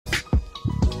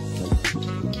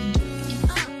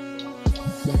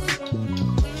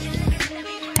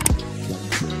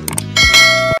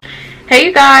Hey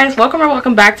you guys,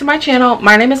 welcome back to my channel.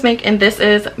 My name is Mink and this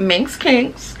is Mink's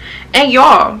Kinks. And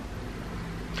y'all,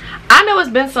 I know it's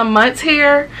been some months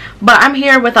here, but I'm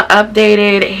here with an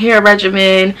updated hair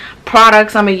regimen,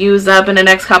 products I'm gonna use up in the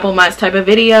next couple months type of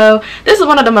video. This is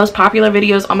one of the most popular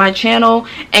videos on my channel,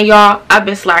 and y'all, I've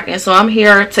been slacking, so I'm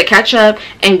here to catch up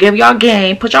and give y'all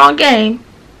game, put y'all on game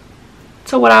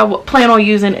to what I plan on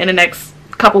using in the next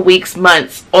couple weeks,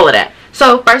 months, all of that.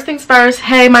 So first things first,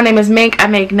 hey, my name is Mink. I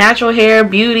make natural hair,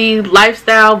 beauty,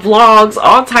 lifestyle, vlogs,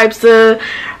 all types of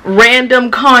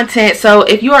random content. So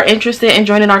if you are interested in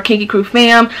joining our Kinky Crew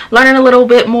fam, learning a little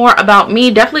bit more about me,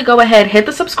 definitely go ahead, hit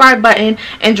the subscribe button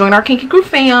and join our Kinky Crew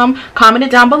fam. Comment it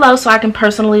down below so I can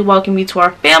personally welcome you to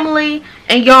our family.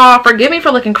 And y'all, forgive me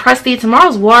for looking crusty.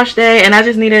 Tomorrow's wash day and I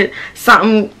just needed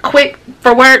something quick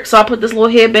for work, so I put this little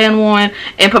headband on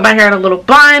and put my hair in a little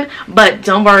bun. But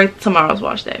don't worry, tomorrow's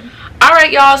wash day.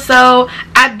 Alright y'all, so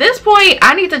at this point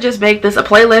I need to just make this a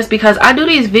playlist because I do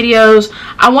these videos,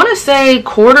 I want to say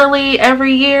quarterly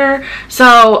every year.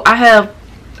 So I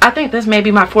think this may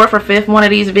be my 4th or 5th one of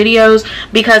these videos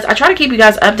because I try to keep you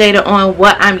guys updated on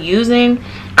what I'm using.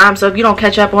 So if you don't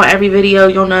catch up on every video,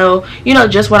 you'll know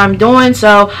just what I'm doing.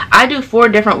 So I do 4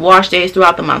 different wash days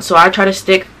throughout the month, so I try to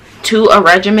stick to a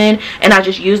regimen and I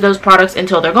just use those products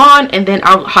until they're gone, and then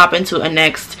I'll hop into a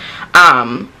next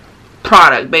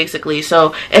product basically.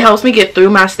 So it helps me get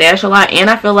through my stash a lot, and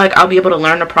I feel like I'll be able to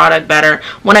learn the product better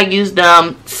when I use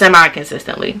them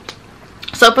semi-consistently.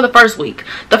 So for the first week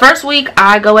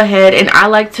I go ahead and I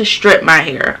like to strip my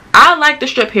hair. I like the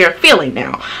strip hair feeling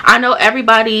now. I know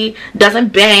everybody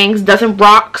doesn't bangs, doesn't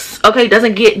rocks, okay,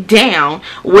 doesn't get down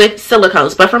with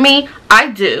silicones, but for me, I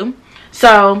do.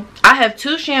 So I have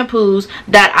 2 shampoos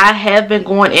that I have been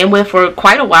going in with for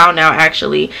quite a while now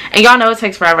actually, and y'all know it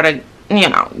takes forever to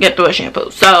get through a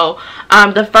shampoo. So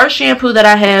the first shampoo that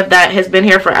I have that has been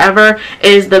here forever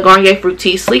is the Garnier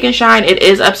Fructis Sleek and Shine. It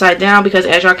is upside down because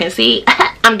as y'all can see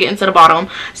I'm getting to the bottom,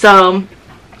 so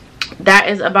that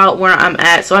is about where I'm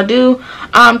at. So I do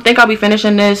think I'll be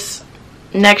finishing this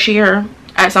next year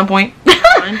at some point.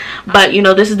 But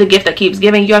this is the gift that keeps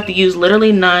giving. You have to use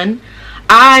literally none.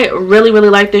 I really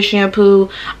like this shampoo.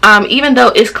 Even though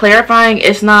it's clarifying,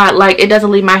 it's not like, it doesn't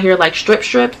leave my hair like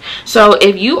stripped. So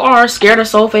if you are scared of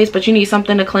sulfates but you need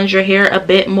something to cleanse your hair a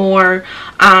bit more,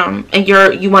 and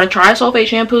you want to try a sulfate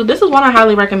shampoo, this is one I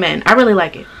highly recommend. I really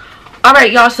like it.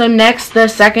 Alright y'all, so next, the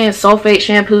second sulfate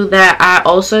shampoo that I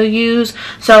also use.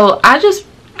 So I just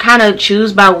kind of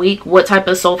choose by week what type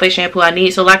of sulfate shampoo I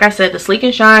need. So like I said, the Sleek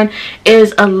and Shine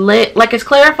is it's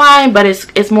clarifying, but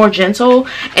it's more gentle.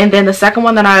 And then the second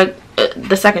one that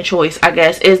the second choice I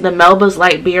guess is the Melba's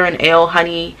Light Beer and Ale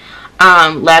Honey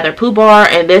Lather Poo Bar,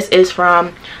 and this is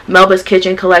from Melba's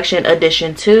Kitchen Collection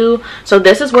Edition 2. So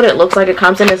this is what it looks like. It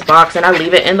comes in this box and I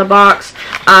leave it in the box,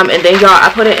 and then y'all,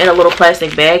 I put it in a little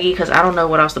plastic baggie because I don't know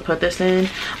what else to put this in.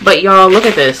 But y'all, look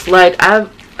at this. Like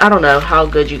I don't know how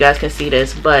good you guys can see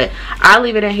this, but I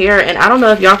leave it in here, and I don't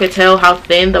know if y'all can tell how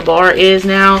thin the bar is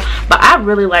now, but I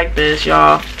really like this,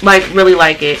 y'all. Like, really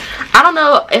like it. I don't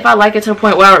know if I like it to the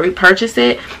point where I would repurchase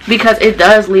it because it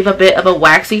does leave a bit of a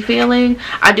waxy feeling.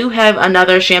 I do have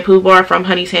another shampoo bar from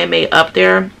Honey's Handmade up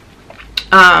there,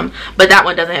 but that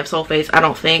one doesn't have sulfates, I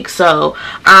don't think. So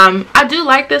I do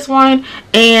like this one,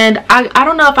 and I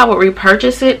don't know if I would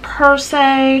repurchase it per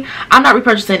se. I'm not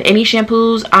repurchasing any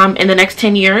shampoos in the next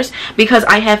 10 years because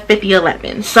I have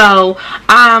 5011. So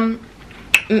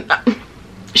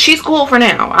she's cool for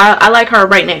now. I like her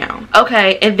right now.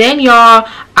 Okay, and then y'all,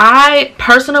 I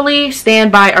personally stand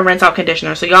by a rinse out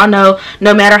conditioner. So y'all know,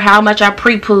 no matter how much I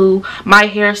pre-poo, my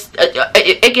hair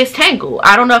it gets tangled.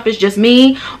 I don't know if it's just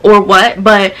me or what,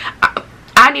 but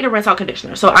I need a rinse out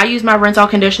conditioner. So I use my rinse out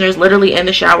conditioners literally in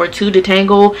the shower to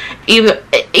detangle.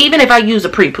 Even if I use a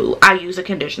pre-poo, I use a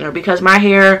conditioner because my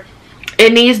hair,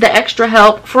 it needs the extra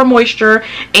help for moisture,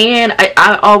 and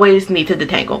I always need to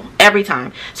detangle every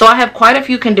time. So I have quite a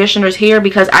few conditioners here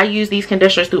because I use these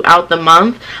conditioners throughout the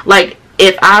month. Like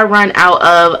if I run out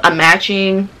of a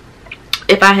matching,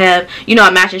 if I have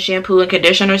a matching shampoo and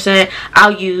conditioner set,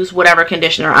 I'll use whatever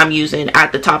conditioner I'm using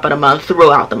at the top of the month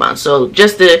throughout the month. So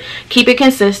just to keep it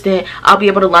consistent, I'll be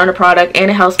able to learn a product,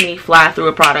 and it helps me fly through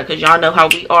a product because y'all know how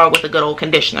we are with a good old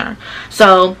conditioner.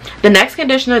 So the next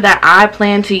conditioner that I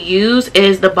plan to use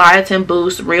is the Biotin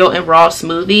Boost Real and Raw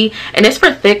Smoothie, and it's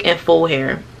for thick and full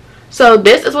hair. So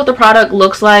this is what the product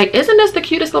looks like. Isn't this the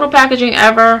cutest little packaging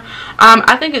ever?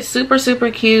 I think it's super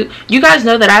cute. You guys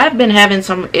know that I have been having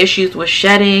some issues with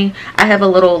shedding. I have a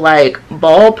little like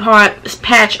bald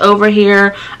patch over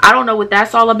here. I don't know what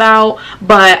that's all about,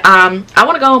 but I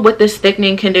want to go with this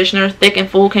thickening conditioner, thick and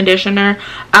full conditioner.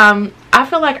 I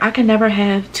feel like I can never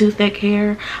have too thick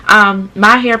hair.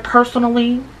 My hair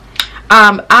personally,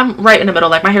 I'm right in the middle.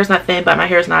 Like, my hair's not thin, but my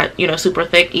hair's not, you know, super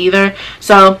thick either.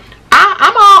 So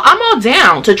I'm all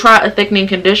down to try a thickening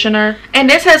conditioner. And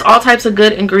this has all types of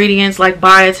good ingredients like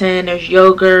biotin, there's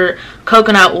yogurt,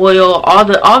 coconut oil,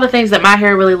 all the things that my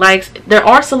hair really likes. There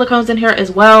are silicones in here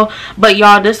as well, but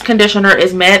y'all, this conditioner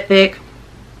is mad thick.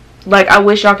 Like, I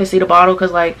wish y'all could see the bottle,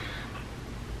 because like,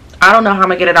 I don't know how I'm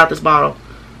gonna get it out this bottle,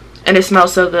 and it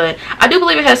smells so good. I do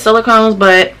believe it has silicones,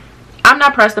 but I'm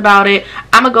not pressed about it.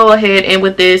 I'm gonna go ahead and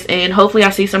with this, and hopefully I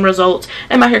see some results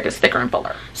and my hair gets thicker and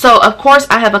fuller. So of course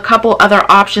I have a couple other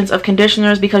options of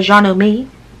conditioners, because y'all know me,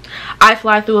 I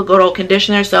fly through a good old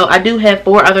conditioner. So I do have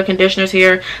 4 other conditioners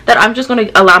here that I'm just going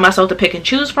to allow myself to pick and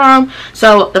choose from.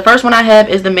 So the first one I have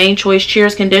is the Mane Choice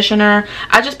Cheers conditioner.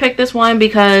 I just picked this one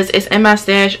because it's in my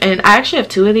stash, and I actually have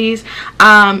 2 of these,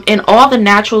 and all the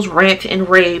naturals rant and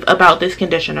rave about this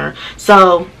conditioner.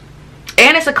 So,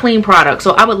 and it's a clean product,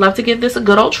 so I would love to give this a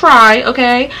good old try.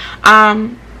 Okay,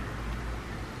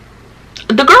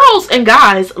 the girls and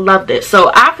guys love this,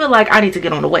 so I feel like I need to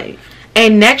get on the wave.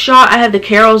 And next, y'all, I have the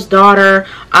Carol's Daughter,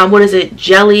 what is it,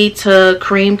 jelly to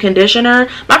cream conditioner.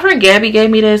 My friend Gabby gave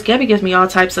me this. Gabby gives me all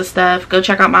types of stuff. Go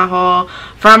check out my haul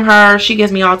from her. She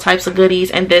gives me all types of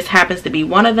goodies, and this happens to be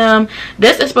one of them.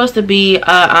 This is supposed to be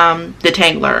a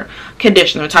detangler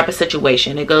conditioner type of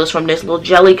situation. It goes from this little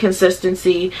jelly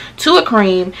consistency to a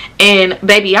cream, and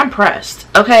baby, I'm pressed.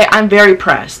 Okay, I'm very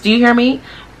pressed. Do you hear me?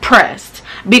 Pressed.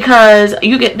 Because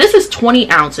you get, this is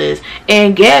 20 ounces,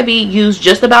 and Gabby used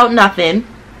just about nothing.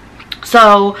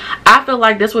 So I feel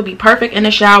like this would be perfect in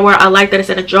the shower. I like that it's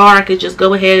in a jar. I could just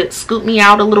go ahead, scoop me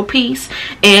out a little piece,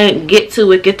 and get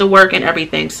to it, get to work and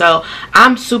everything. So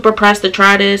I'm super pressed to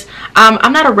try this.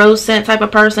 I'm not a rose scent type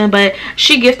of person, but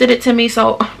she gifted it to me,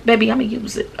 so baby, I'm gonna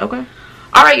use it. Okay.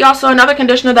 Alright, y'all, so another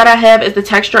conditioner that I have is the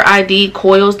Texture ID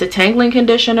Coils Detangling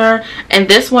Conditioner, and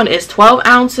this one is 12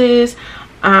 ounces.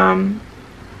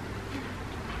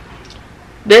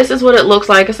 This is what it looks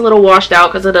like. It's a little washed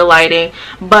out because of the lighting,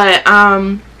 but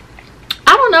I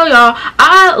don't know, y'all.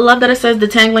 I love that it says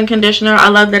detangling conditioner. I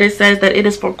love that it says that it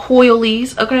is for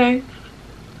coilies. Okay,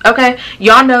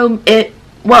 y'all know it.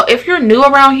 Well, if you're new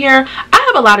around here,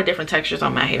 I have a lot of different textures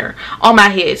on my hair, on my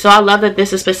head. So I love that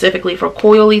this is specifically for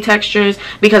coily textures,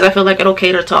 because I feel like it'll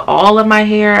cater to all of my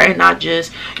hair and not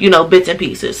just, you know, bits and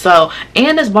pieces. So,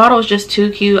 and this bottle is just too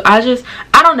cute. I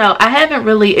don't know. I haven't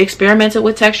really experimented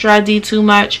with Texture ID too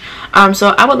much. So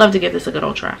I would love to give this a good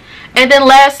old try. And then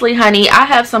lastly, honey, I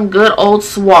have some good old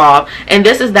Suave, and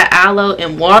this is the Aloe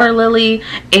and Water Lily.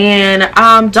 And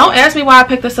don't ask me why I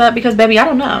picked this up, because baby, I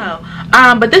don't know.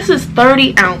 But this is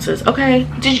 30 ounces. Okay,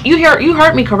 did you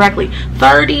heard me correctly?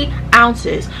 30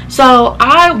 ounces. So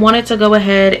I wanted to go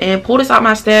ahead and pull this out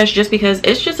my stash, just because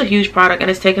it's just a huge product and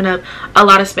it's taking up a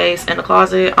lot of space in the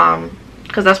closet,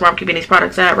 because that's where I'm keeping these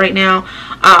products at right now.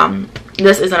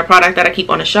 This isn't a product that I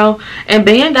keep on the show, and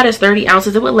being that it's 30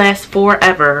 ounces, it would last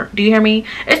forever. Do you hear me?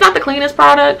 It's not the cleanest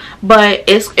product, but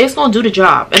it's gonna do the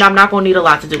job, and I'm not gonna need a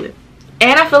lot to do it.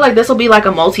 And I feel like this will be like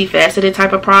a multifaceted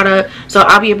type of product, so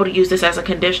I'll be able to use this as a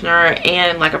conditioner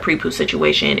and like a pre-poo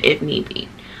situation if need be.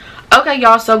 Okay,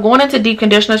 y'all, so going into deep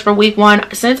conditioners for week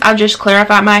 1, since I just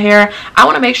clarified my hair, I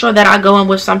want to make sure that I go in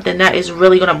with something that is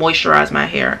really going to moisturize my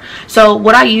hair. So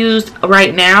what I used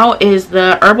right now is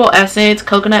the Herbal Essence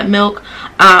Coconut Milk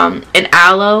and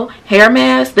Aloe hair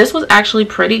mask. This was actually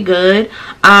pretty good.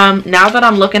 Now that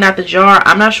I'm looking at the jar,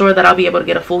 I'm not sure that I'll be able to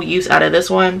get a full use out of this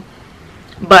one,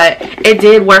 but it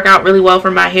did work out really well for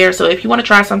my hair. So if you want to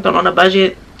try something on a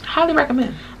budget, highly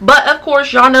recommend. But of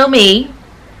course, y'all know me,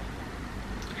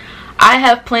 I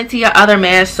have plenty of other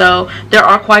masks, so there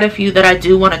are quite a few that I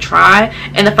do want to try.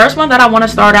 And the first one that I want to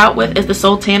start out with is the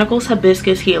Soultanicals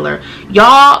Hibiscus Healer.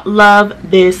 Y'all love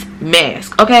this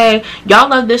mask, okay? Y'all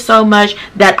love this so much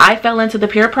that I fell into the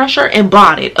peer pressure and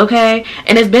bought it, okay?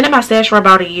 And it's been in my stash for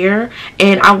about a year,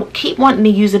 and I keep wanting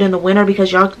to use it in the winter,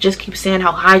 because y'all just keep saying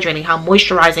how hydrating, how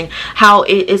moisturizing, how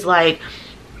it is like,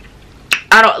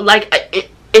 I don't like it.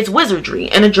 It's wizardry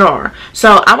in a jar.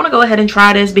 So I want to go ahead and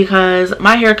try this, because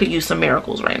my hair could use some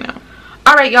miracles right now.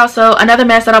 Alright, y'all, so another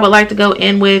mask that I would like to go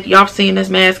in with, y'all have seen this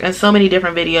mask in so many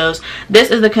different videos.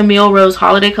 This is the Camille Rose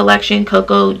Holiday Collection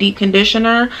Cocoa Deep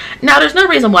Conditioner. Now, there's no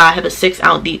reason why I have a 6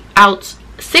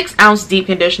 ounce deep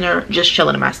conditioner just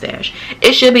chilling in my stash.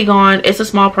 It should be gone. It's a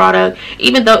small product.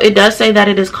 Even though it does say that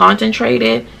it is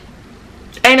concentrated,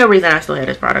 Ain't no reason I still have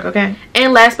this product, okay?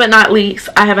 And last but not least,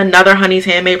 I have another Honey's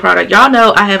Handmade product. Y'all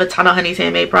know I have a ton of Honey's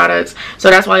Handmade products, so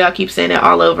that's why y'all keep seeing it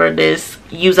all over this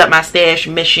use up my stash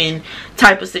mission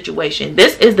type of situation.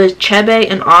 This is the Chebe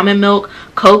and Almond Milk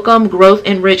Kokum Growth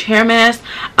Enriched Hair Mask.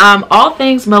 All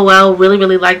things Moelle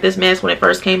really liked this mask when it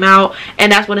first came out,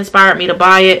 and that's what inspired me to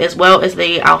buy it, as well as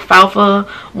the alfalfa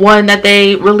one that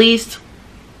they released.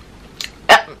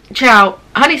 Child,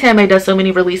 Honey's Handmade does so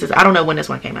many releases. I don't know when this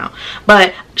one came out,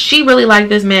 but she really liked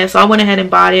this mask, so I went ahead and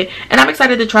bought it, and I'm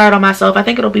excited to try it on myself. I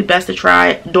think it'll be best to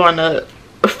try it during the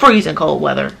freezing cold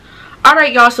weather.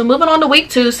 Alright y'all, so moving on to week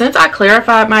 2. Since I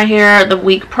clarified my hair the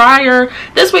week prior,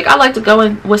 this week I like to go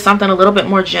in with something a little bit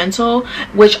more gentle,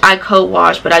 which I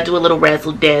co-wash, but I do a little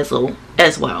razzle dazzle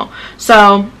as well.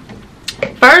 So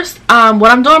first,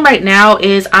 what I'm doing right now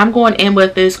is I'm going in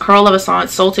with this Curl of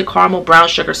Essence Salted Caramel Brown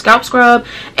Sugar Scalp Scrub.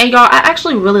 And y'all, I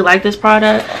actually really like this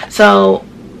product. So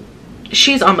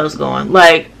she's almost gone.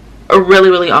 Like,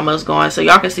 really almost gone. So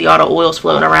y'all can see all the oils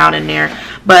floating around in there.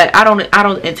 But I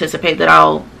don't anticipate that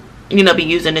I'll, you know, be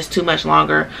using this too much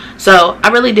longer. So I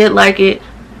really did like it.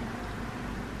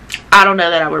 I don't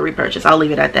know that I would repurchase. I'll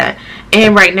leave it at that.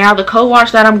 And right now, the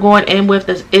co-wash that I'm going in with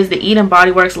is the Eden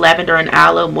Body Works Lavender and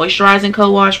Aloe Moisturizing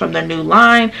Co-Wash from their new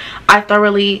line. I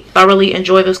thoroughly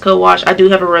enjoy this co-wash. I do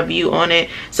have a review on it,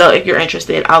 so if you're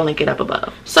interested, I'll link it up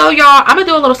above. So y'all, I'm gonna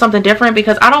do a little something different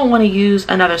because I don't want to use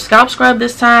another scalp scrub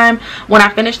this time. When I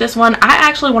finish this one, I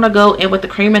actually want to go in with the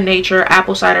Cream of Nature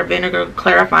Apple Cider Vinegar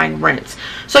Clarifying Rinse.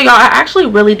 So y'all, I actually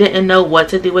really didn't know what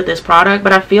to do with this product,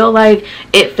 but I feel like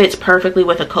it fits perfectly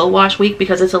with a co-wash week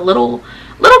because it's a little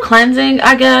cleansing,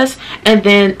 I guess, and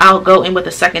then I'll go in with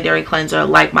a secondary cleanser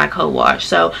like my co-wash.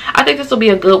 So I think this will be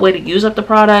a good way to use up the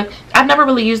product. I've never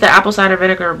really used the apple cider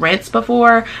vinegar rinse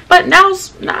before, but now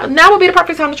would be the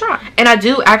perfect time to try. And I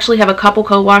do actually have a couple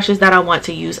co-washes that I want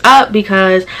to use up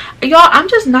because y'all, I'm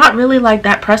just not really like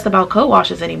that pressed about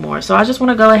co-washes anymore. So I just want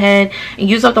to go ahead and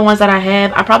use up the ones that I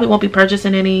have. I probably won't be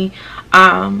purchasing any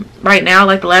right now.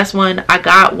 Like the last one I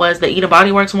got was the Eden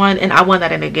Body Works one, and I won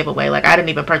that in a giveaway. Like I didn't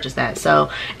even purchase that. So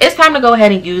it's time to go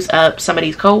ahead and use up some of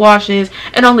these co-washes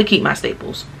and only keep my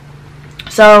staples.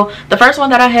 So the first one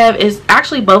that I have is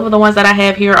actually both of the ones that I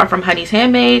have here are from Honey's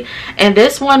Handmade, and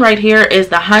this one right here is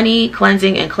the Honey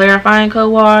Cleansing and Clarifying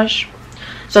Co-Wash.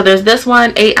 So there's this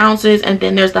one, 8 ounces, and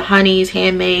then there's the Honey's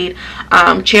Handmade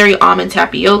Cherry Almond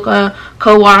Tapioca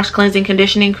Co-Wash Cleansing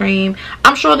Conditioning Cream.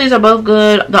 I'm sure these are both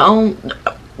good.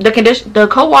 The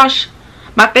co-wash,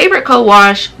 my favorite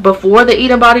co-wash before the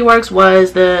Eden Body Works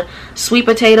was the sweet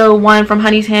potato one from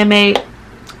Honey's Handmade.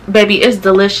 Baby, it's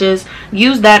delicious.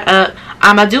 Use that up.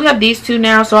 I do have these two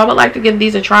now, so I would like to give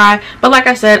these a try. But like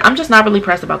I said, I'm just not really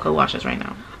pressed about co-washes right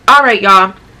now. Alright,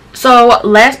 y'all. So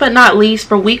last but not least,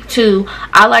 for week 2,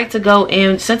 I like to go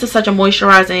in, since it's such a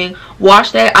moisturizing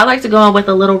wash day, I like to go in with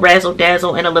a little razzle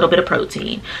dazzle and a little bit of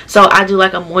protein. So I do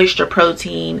like a moisture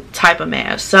protein type of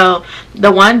mask. So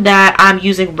the one that I'm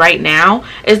using right now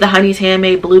is the Honey's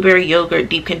Handmade Blueberry Yogurt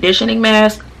Deep Conditioning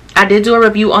Mask. I did do a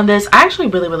review on this. I actually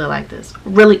really like this.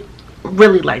 Really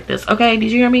like this. Okay, did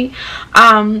you hear me?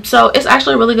 So it's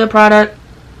actually a really good product.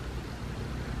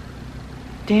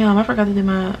 Damn, I forgot to do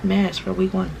my mask for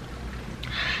week 1.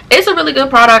 It's a really good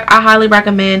product. I highly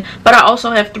recommend, but I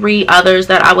also have 3 others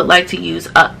that I would like to use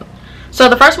up. So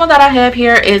the first one that I have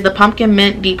here is the Pumpkin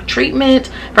Mint Deep Treatment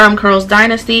from Curls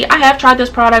Dynasty. I have tried this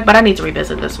product, but I need to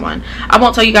revisit this one. I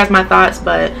won't tell you guys my thoughts,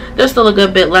 but there's still a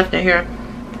good bit left in here.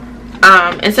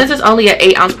 And since it's only an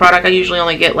 8-ounce product, I usually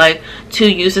only get like 2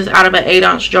 uses out of an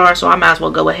 8-ounce jar, so I might as well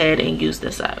go ahead and use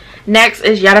this up. Next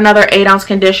is yet another 8-ounce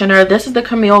conditioner. This is the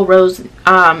Camille Rose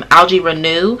Algae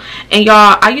Renew, and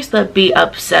y'all, I used to be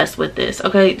obsessed with this.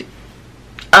 Okay,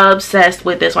 obsessed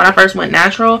with this when I first went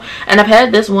natural, and I've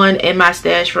had this one in my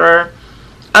stash for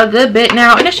a good bit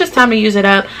now, and it's just time to use it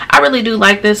up. I really do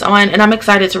like this one, and I'm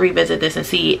excited to revisit this and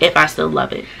see if I still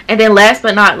love it. And then last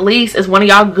but not least is one of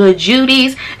y'all good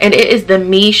Judies, and it is the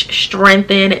Miche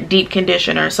Strengthen Deep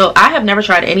Conditioner. So I have never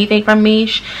tried anything from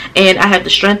Miche, and I have the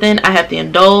Strengthen, I have the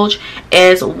Indulge,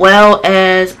 as well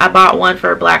as I bought one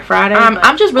for Black Friday.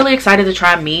 I'm just really excited to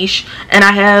try Miche, and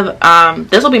I have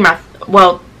this will be my,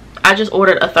 well, I just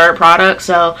ordered a 3rd product,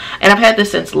 so, and I've had this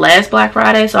since last Black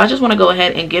Friday, so I just want to go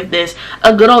ahead and give this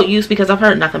a good old use because I've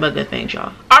heard nothing but good things,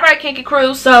 y'all. Alright, Kinky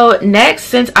Crew, so next,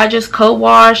 since I just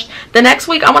co-washed, the next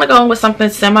week I want to go in with something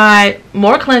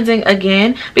more cleansing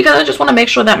again, because I just want to make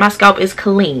sure that my scalp is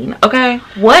clean, okay?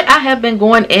 What I have been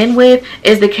going in with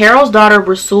is the Carol's Daughter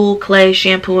Rasul Clay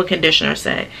Shampoo and Conditioner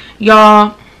set.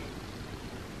 Y'all,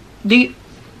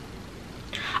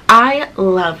 I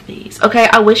love these. Okay,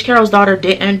 I wish Carol's Daughter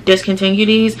didn't discontinue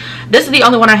these. This is the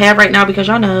only one I have right now because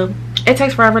y'all know it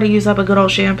takes forever to use up a good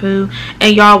old shampoo.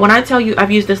 And y'all, when I tell you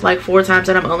I've used this like 4 times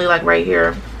and I'm only like right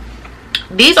here,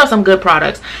 these are some good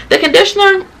products. The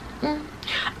conditioner,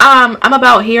 I'm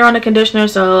about here on the conditioner,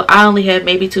 so I only have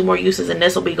maybe 2 more uses and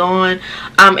this will be gone.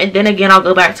 And then again, I'll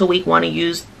go back to week 1 and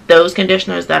use those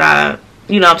conditioners that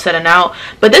I'm setting out.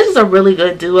 But this is a really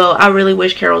good duo. I really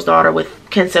wish Carol's Daughter would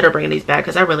consider bringing these back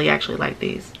because I really actually like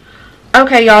these.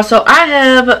 Okay, y'all, so I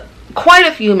have quite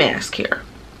a few masks here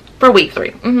for week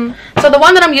 3. So the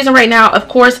one that I'm using right now, of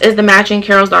course, is the matching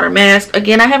Carol's Daughter mask.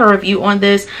 Again, I have a review on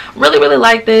this. Really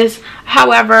like this.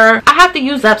 However, I have to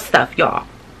use up stuff, y'all.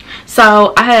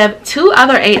 So I have 2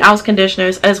 other 8-ounce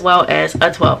conditioners as well as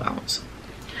a 12-ounce.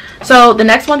 So the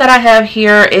next one that I have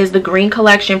here is the Green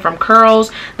Collection from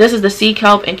Curls. This is the Sea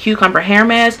Kelp and Cucumber hair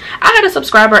mask. I had a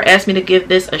subscriber ask me to give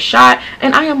this a shot,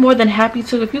 and I am more than happy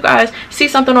to. If you guys see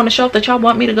something on the shelf that y'all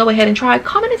want me to go ahead and try,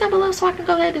 comment it down below so I can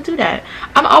go ahead and do that.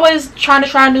 I'm always trying to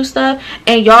try new stuff,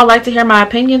 and y'all like to hear my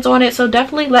opinions on it, so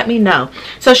definitely let me know.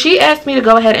 So she asked me to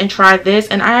go ahead and try this,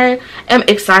 and I am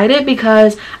excited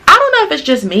because I don't know if it's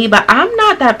just me, but I'm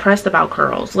not that pressed about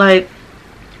curls. Like,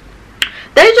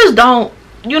 they just don't,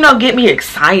 you know, get me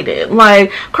excited.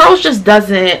 Like, curls just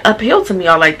doesn't appeal to me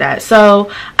all like that. So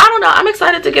I don't know, I'm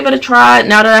excited to give it a try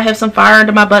now that I have some fire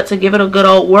under my butt to give it a good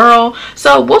old whirl.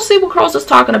 So we'll see what Curls is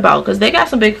talking about because they got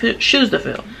some big shoes to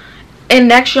fill. And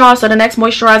next, y'all, so the next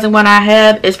moisturizing one I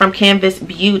have is from Canvas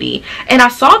Beauty, and I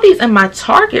saw these in my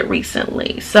Target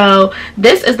recently. So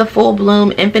this is the Full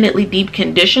Bloom Infinitely Deep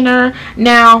Conditioner.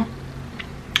 Now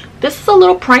this is a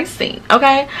little pricey,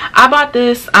 okay? I bought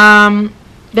this,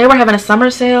 they were having a summer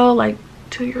sale like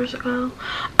 2 years ago,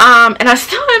 and I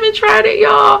still haven't tried it,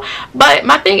 y'all. But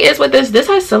my thing is with this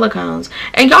has silicones,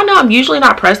 and y'all know I'm usually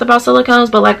not pressed about silicones,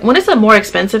 but like when it's a more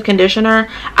expensive conditioner,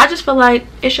 I just feel like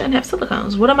it shouldn't have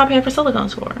silicones. What am I paying for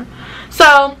silicones for?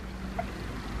 So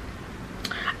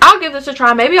I'll give this a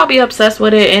try. Maybe I'll be obsessed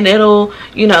with it and it'll,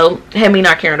 you know, have me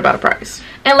not caring about a price.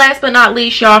 And last but not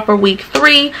least, y'all, for week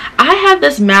 3, I have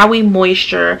this Maui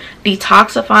Moisture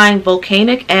Detoxifying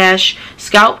Volcanic Ash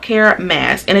Scalp Care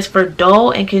Mask, and it's for dull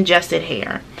and congested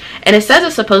hair. And it says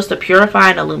it's supposed to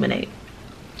purify and illuminate.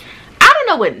 I don't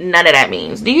know what none of that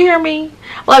means. Do you hear me?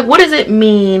 Like, what does it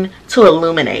mean to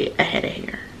illuminate a head of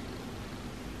hair?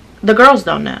 The girls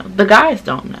don't know. The guys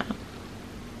don't know.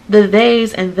 The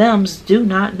theys and thems do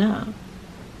not know.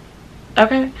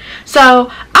 Okay,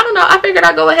 so I don't know, I figured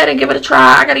I'd go ahead and give it a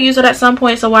try. I gotta use it at some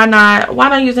point, so why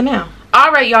not use it now?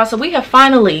 All right, y'all, so we have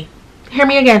finally, hear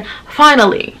me again,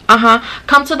 finally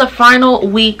come to the final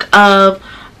week of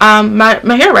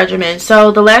my hair regimen.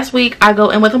 So the last week I go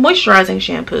in with a moisturizing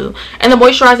shampoo, and the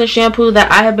moisturizing shampoo that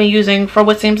I have been using for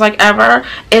what seems like ever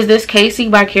is this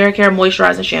KC by Care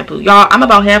moisturizing shampoo. Y'all, I'm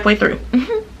about halfway through.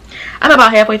 I'm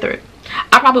about halfway through.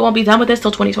 I probably won't be done with this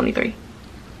till 2023.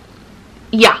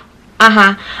 Yeah.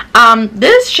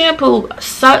 This shampoo,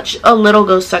 such a little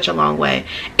goes such a long way,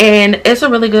 and it's a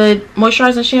really good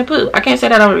moisturizing shampoo. I can't say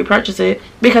that I would repurchase it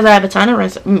because I have a ton of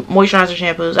moisturizing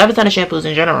shampoos. I have a ton of shampoos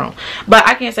in general, but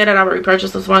I can't say that I would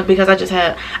repurchase this one because I just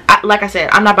had, like I said,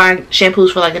 I'm not buying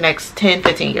shampoos for like the next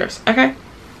 10-15 years. Okay.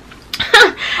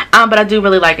 But I do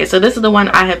really like it. So this is the one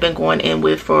I have been going in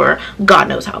with for God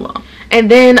knows how long. And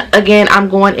then again, I'm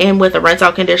going in with a rinse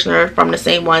out conditioner from the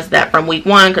same ones that from week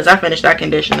 1, because I finished that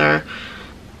conditioner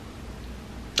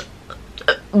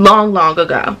long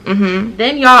ago.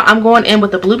 Then y'all, I'm going in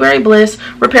with the Blueberry Bliss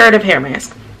Reparative Hair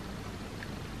Mask.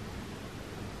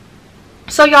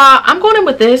 So y'all, I'm going in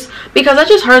with this because I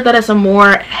just heard that it's a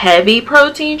more heavy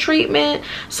protein treatment.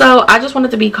 So I just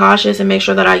wanted to be cautious and make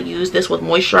sure that I use this with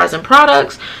moisturizing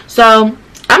products. So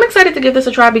I'm excited to give this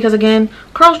a try because again,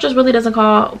 curls just really doesn't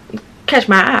catch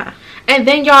my eye. And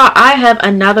then y'all, I have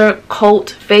another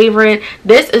cult favorite.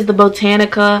 This is the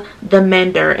Botanica The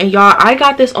Mender. And y'all, I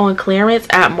got this on clearance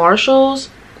at Marshall's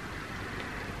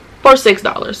for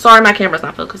 $6. Sorry, my camera's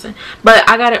not focusing. But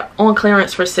I got it on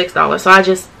clearance for $6. So I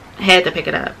just had to pick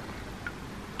it up.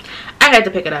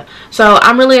 So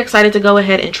I'm really excited to go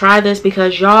ahead and try this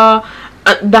because y'all,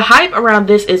 the hype around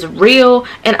this is real,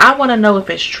 and I want to know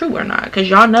if it's true or not, because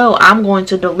y'all know I'm going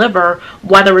to deliver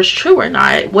whether it's true or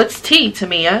not. What's tea,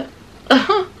 Tamia?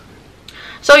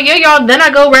 So yeah, y'all, then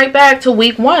I go right back to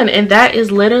week 1, and that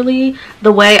is literally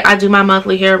the way I do my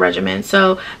monthly hair regimen.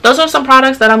 So those are some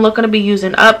products that I'm looking to be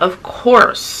using up. Of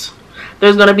course,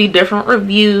 there's going to be different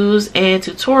reviews and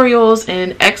tutorials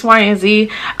and X, Y, and Z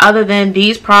other than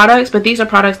these products. But these are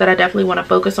products that I definitely want to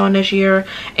focus on this year.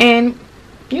 And,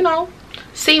 you know,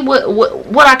 see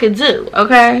what I can do,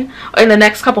 okay? In the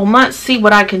next couple months, see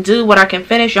what I can do, what I can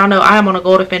finish. Y'all know I am on a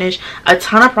goal to finish a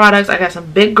ton of products. I got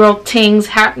some big girl things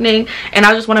happening, and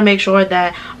I just want to make sure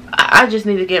that I just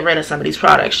need to get rid of some of these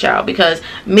products, child, because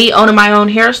me owning my own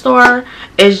hair store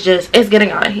is just, it's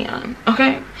getting out of hand,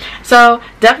 okay? So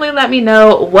definitely let me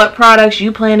know what products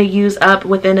you plan to use up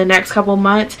within the next couple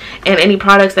months, and any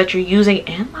products that you're using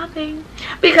and loving,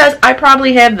 because I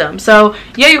probably have them. So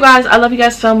yeah, you guys, I love you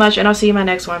guys so much, and I'll see you in my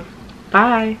next one.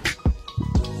 Bye.